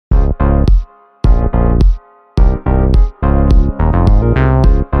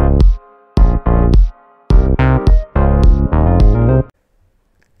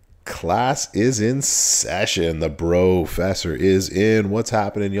Class is in session. The Brofessor is in. What's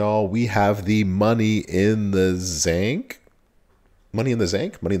happening, y'all? We have the Money in the Zayn'K. Money in the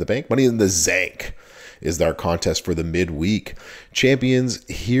Zayn'K? Money in the Bank? Money in the Zayn'K is our contest for the midweek. Champions,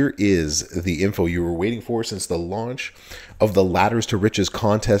 here is the info you were waiting for since the launch of the Ladders to Riches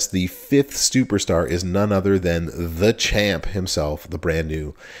contest. The fifth superstar is none other than the champ himself, the brand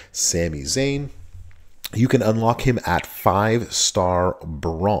new Sami Zayn. You can unlock him at 5-star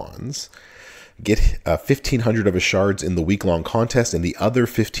bronze. Get 1,500 of his shards in the week-long contest and the other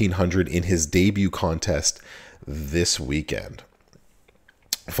 1,500 in his debut contest this weekend.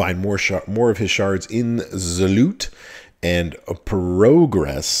 Find more of his shards in the and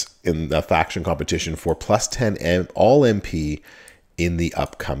progress in the faction competition for plus 10 all MP in the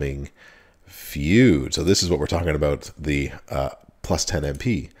upcoming feud. So this is what we're talking about, the plus 10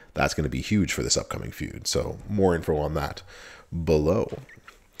 MP. That's going to be huge for this upcoming feud. So more info on that below.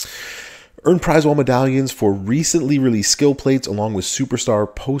 Earn prize wall medallions for recently released skill plates along with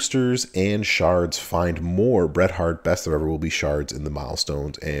superstar posters and shards. Find more Bret Hart Best of Ever will be shards in the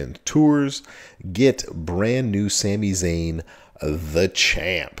milestones and tours. Get brand new Sami Zayn, the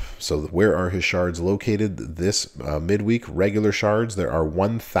champ. So where are his shards located this midweek? Regular shards, there are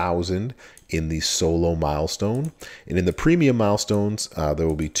 1,000 in the solo milestone. And in the premium milestones, there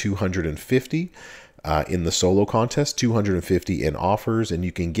will be 250. In the solo contest, 250 in offers, and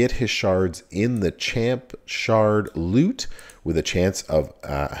you can get his shards in the champ shard loot with a chance of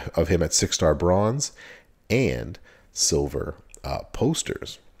him at 6-star bronze and silver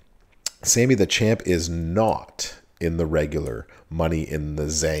posters. Sami the champ is not in the regular Money in the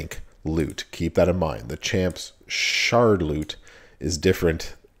Zayn'K loot. Keep that in mind. The champ's shard loot is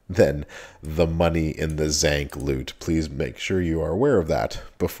different than the Money in the Zayn'K loot. Please make sure you are aware of that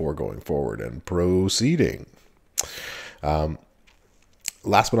before going forward and proceeding. Last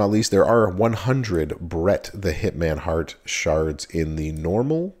but not least, there are 100 Bret the Hitman Hart shards in the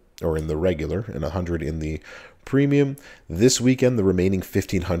normal or in the regular and 100 in the premium. This weekend, the remaining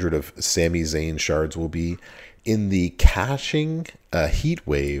 1,500 of Sami Zayn shards will be in the Caching Heat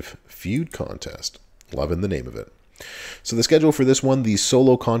Wave feud contest. Loving the name of it. So the schedule for this one, the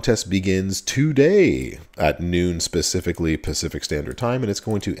solo contest begins today at noon, specifically Pacific Standard Time, and it's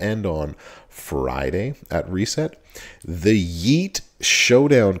going to end on Friday at reset. The Yeet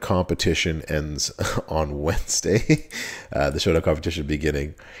Showdown competition ends on Wednesday. The Showdown competition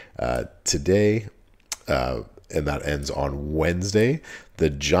beginning today, and that ends on Wednesday.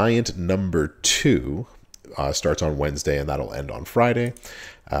 The Giant number 2 starts on Wednesday, and that'll end on Friday.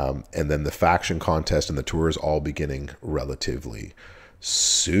 And then the faction contest and the tours all beginning relatively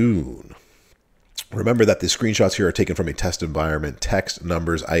soon. Remember that the screenshots here are taken from a test environment. Text,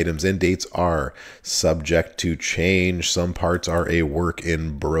 numbers, items, and dates are subject to change. Some parts are a work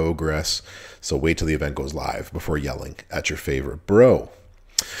in progress. So wait till the event goes live before yelling at your favorite bro.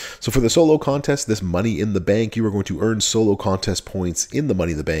 So for the solo contest, this Money in the Bank, you are going to earn solo contest points in the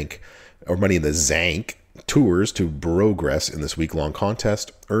Money in the Bank or Money in the Zayn'K tours to progress in this week-long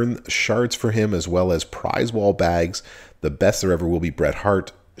contest. Earn shards for him as well as prize wall bags. The best there ever will be Bret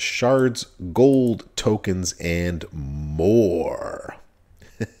Hart shards, gold tokens, and more.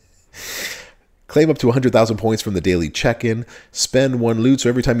 Claim up to 100,000 points from the daily check-in. Spend 1 loot. So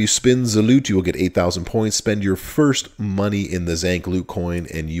every time you spin the loot, you will get 8,000 points. Spend your first Money in the Zayn'K loot coin,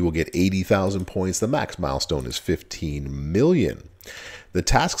 and you will get 80,000 points. The max milestone is 15 million. The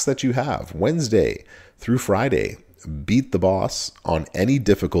tasks that you have Wednesday through Friday: beat the boss on any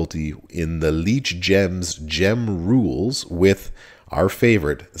difficulty in the Leech Gems gem rules with our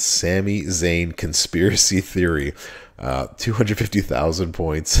favorite Sami Zayn conspiracy theory. 250,000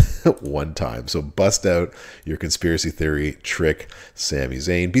 points one time. So bust out your conspiracy theory trick, Sami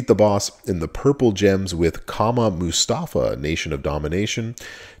Zayn. Beat the boss in the purple gems with Kama Mustafa, Nation of Domination.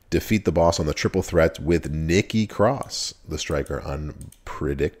 Defeat the boss on the triple threat with Nikki Cross, the striker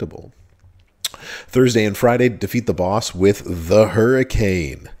unpredictable. Thursday and Friday, defeat the boss with the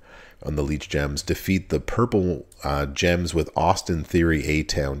Hurricane on the Leech Gems. Defeat the purple gems with Austin Theory,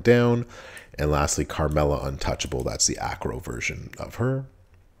 A-Town Down. And lastly, Carmella Untouchable. That's the acro version of her.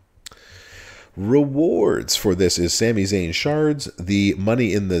 Rewards for this is Sami Zayn shards, the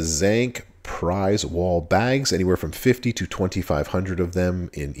Money in the Zayn'K prize wall bags, anywhere from 50 to 2,500 of them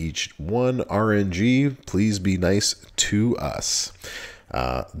in each one. RNG, please be nice to us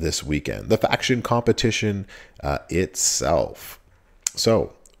this weekend. The faction competition itself.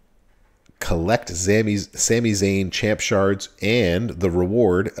 So collect Sami Zayn champ shards and the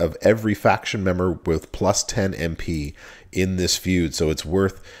reward of every faction member with plus 10 MP in this feud. So it's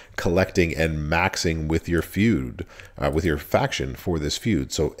worth collecting and maxing with your feud, with your faction for this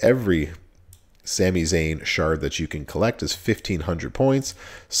feud. So every Sami Zayn shard that you can collect is 1,500 points.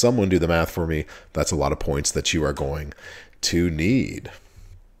 Someone do the math for me. That's a lot of points that you are going to need.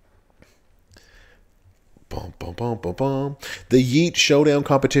 Bum, bum, bum, bum, bum. The Yeet Showdown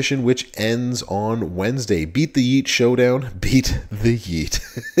competition, which ends on Wednesday. Beat the Yeet Showdown. Beat the Yeet.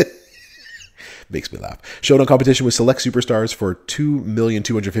 Makes me laugh. Showdown competition with select superstars for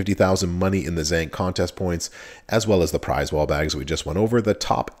 2,250,000 money in the Zayn'K contest points, as well as the prize wall bags we just went over. The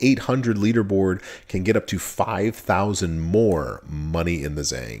top 800 leaderboard can get up to 5,000 more money in the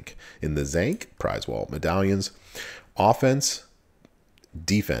Zayn'K. In the Zayn'K prize wall medallions. Offense,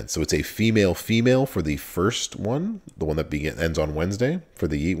 defense. So it's a female for the first one, the one that ends on Wednesday for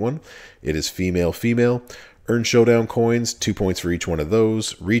the Yeet one. It is female. Earn showdown coins, 2 points for each one of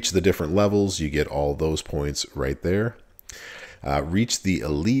those. Reach the different levels, you get all those points right there. Reach the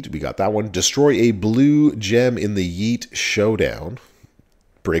elite, we got that one. Destroy a blue gem in the Yeet Showdown.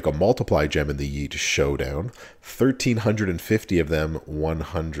 Break a multiply gem in the Yeet Showdown. 1,350 of them,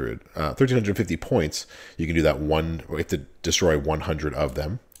 1,350 points. You can do that one, we have to destroy 100 of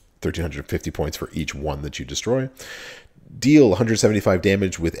them. 1,350 points for each one that you destroy. Deal 175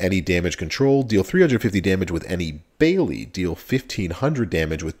 damage with any damage control. Deal 350 damage with any Bailey. Deal 1,500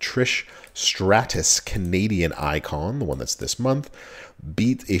 damage with Trish Stratus Canadian Icon, the one that's this month.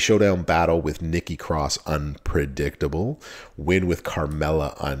 Beat a showdown battle with Nikki Cross Unpredictable. Win with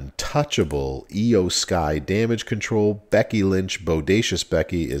Carmella Untouchable. Io Sky damage control. Becky Lynch Bodacious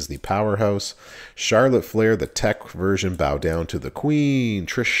Becky is the powerhouse. Charlotte Flair, the tech version, bow down to the queen.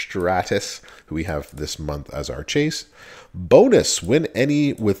 Trish Stratus, who we have this month as our chase. Bonus, win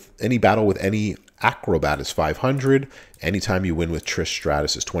any battle with any acrobat is 500. Anytime you win with Trish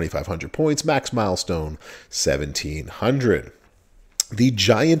Stratus is 2,500 points. Max milestone 1,700. The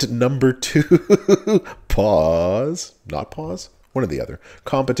giant number 2 pause, not pause, one or the other.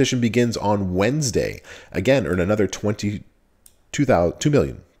 Competition begins on Wednesday. Again, earn another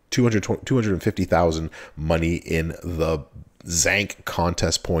 2,250,000 money in the Zayn'K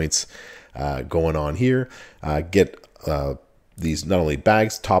contest points going on here. Get these not only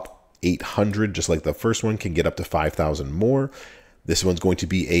bags, top 800, just like the first one, can get up to 5,000 more. This one's going to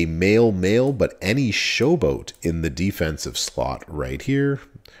be a male, but any showboat in the defensive slot right here.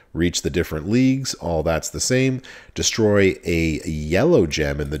 Reach the different leagues, all that's the same. Destroy a yellow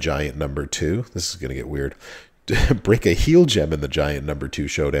gem in the giant number 2. This is going to get weird. Break a heel gem in the giant number 2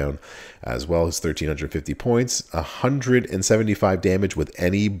 showdown, as well as 1,350 points. 175 damage with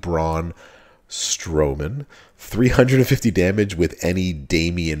any Braun Strowman. 350 damage with any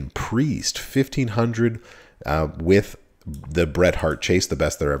Damian Priest. 1,500 with the Bret Hart chase, the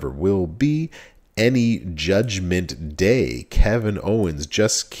best there ever will be. Any Judgment Day, Kevin Owens,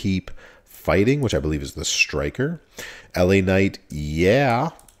 just keep fighting, which I believe is the striker. LA Knight, yeah.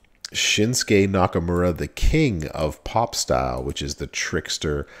 Shinsuke Nakamura, the king of pop style, which is the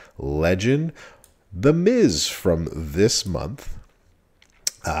trickster legend. The Miz from this month,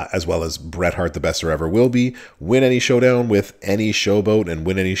 as well as Bret Hart, the best there ever will be. Win any showdown with any showboat and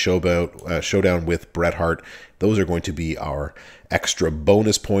win any showdown with Bret Hart. Those are going to be our extra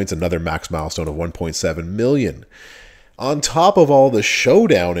bonus points, another max milestone of 1.7 million. On top of all the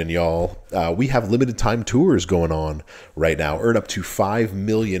showdown, and y'all, we have limited time tours going on right now. Earn up to 5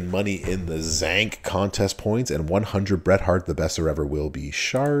 million money in the Zayn'K contest points and 100 Bret Hart, the best there ever will be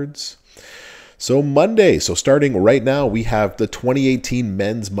shards. So Monday, so starting right now, we have the 2018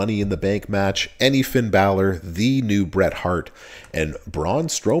 Men's Money in the Bank match. Any Finn Balor, the new Bret Hart, and Braun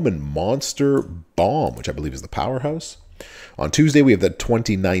Strowman Monster Bomb, which I believe is the powerhouse. On Tuesday, we have the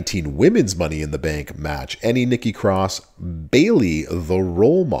 2019 Women's Money in the Bank match. Any Nikki Cross, Bailey, the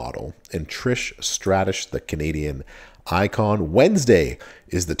role model, and Trish Stratus, the Canadian Icon. Wednesday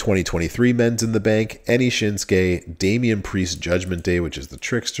is the 2023 Men's in the Bank. Any Shinsuke, Damian Priest Judgment Day, which is the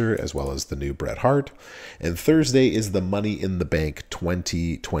trickster, as well as the new Bret Hart. And Thursday is the Money in the Bank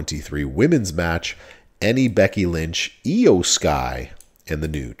 2023 Women's match. Any Becky Lynch, Io Sky, and the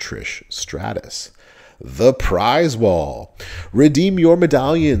new Trish Stratus. The prize wall. Redeem your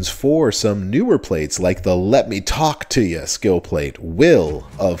medallions for some newer plates like the Let Me Talk to Ya skill plate, Will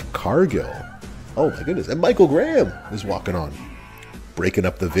of Cargill. Oh my goodness, and Michael Graham is walking on, breaking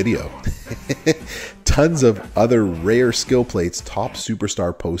up the video. Tons of other rare skill plates, top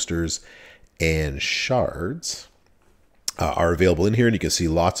superstar posters, and shards. are available in here, and you can see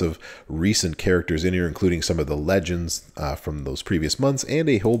lots of recent characters in here, including some of the legends from those previous months, and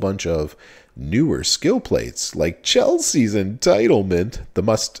a whole bunch of newer skill plates like Chelsea's entitlement, the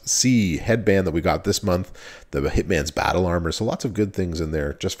must-see headband that we got this month, the Hitman's battle armor. So lots of good things in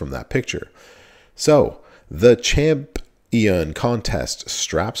there just from that picture. So the Champion Contest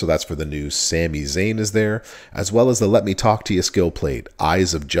strap, so that's for the new Sami Zayn, is there, as well as the Let Me Talk to You skill plate.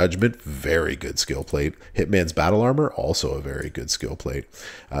 Eyes of Judgment, very good skill plate. Hitman's battle armor, also a very good skill plate.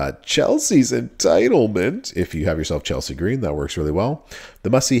 Chelsea's entitlement, if you have yourself Chelsea green, that works really well. The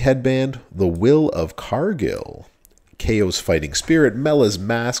must-see headband, the Will of Cargill, KO's Fighting Spirit, Mela's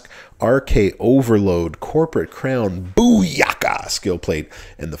Mask, RK Overload, Corporate Crown, Booyaka skill plate,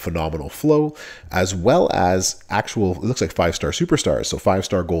 and the Phenomenal Flow, as well as actual, it looks like 5-star superstars. So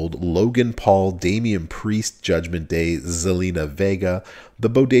 5-star gold, Logan Paul, Damian Priest, Judgment Day, Zelina Vega, the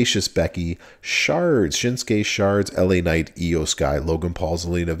Bodacious Becky, Shards, Shinsuke Shards, LA Knight, Io Sky, Logan Paul,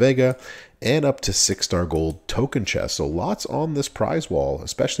 Zelina Vega, and up to 6-star gold token chest. So lots on this prize wall,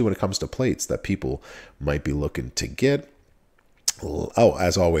 especially when it comes to plates that people might be looking to get. Oh,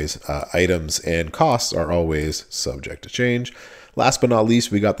 as always, items and costs are always subject to change. Last but not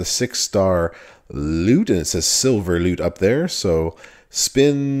least, we got the 6-star loot, and it says silver loot up there. So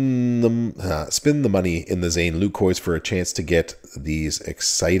spin the money in the Zayn loot coins for a chance to get these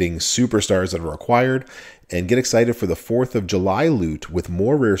exciting superstars that are required. And get excited for the 4th of July loot with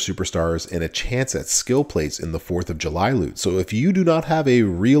more rare superstars and a chance at skill plates in the 4th of July loot. So if you do not have a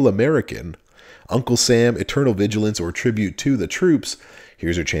Real American, Uncle Sam, Eternal Vigilance, or Tribute to the Troops,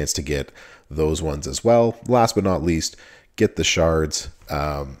 here's your chance to get those ones as well. Last but not least, get the shards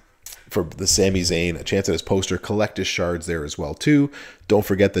for the Sami Zayn, a chance at his poster. Collect his shards there as well too. Don't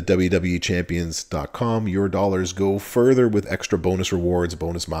forget the wwechampions.com. Your dollars go further with extra bonus rewards,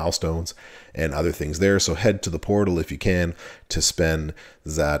 bonus milestones, and other things there. So head to the portal if you can to spend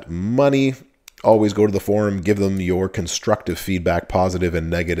that money. Always go to the forum, give them your constructive feedback, positive and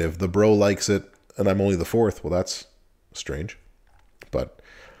negative. The bro likes it, and I'm only the 4th. Well, that's strange, but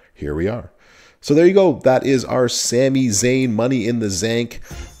here we are. So there you go. That is our Sami Zayn Money in the Zayn'K.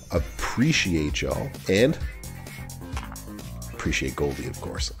 Appreciate y'all, and appreciate Goldie, of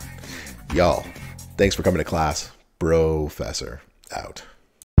course. Y'all, thanks for coming to class. Brofessor out.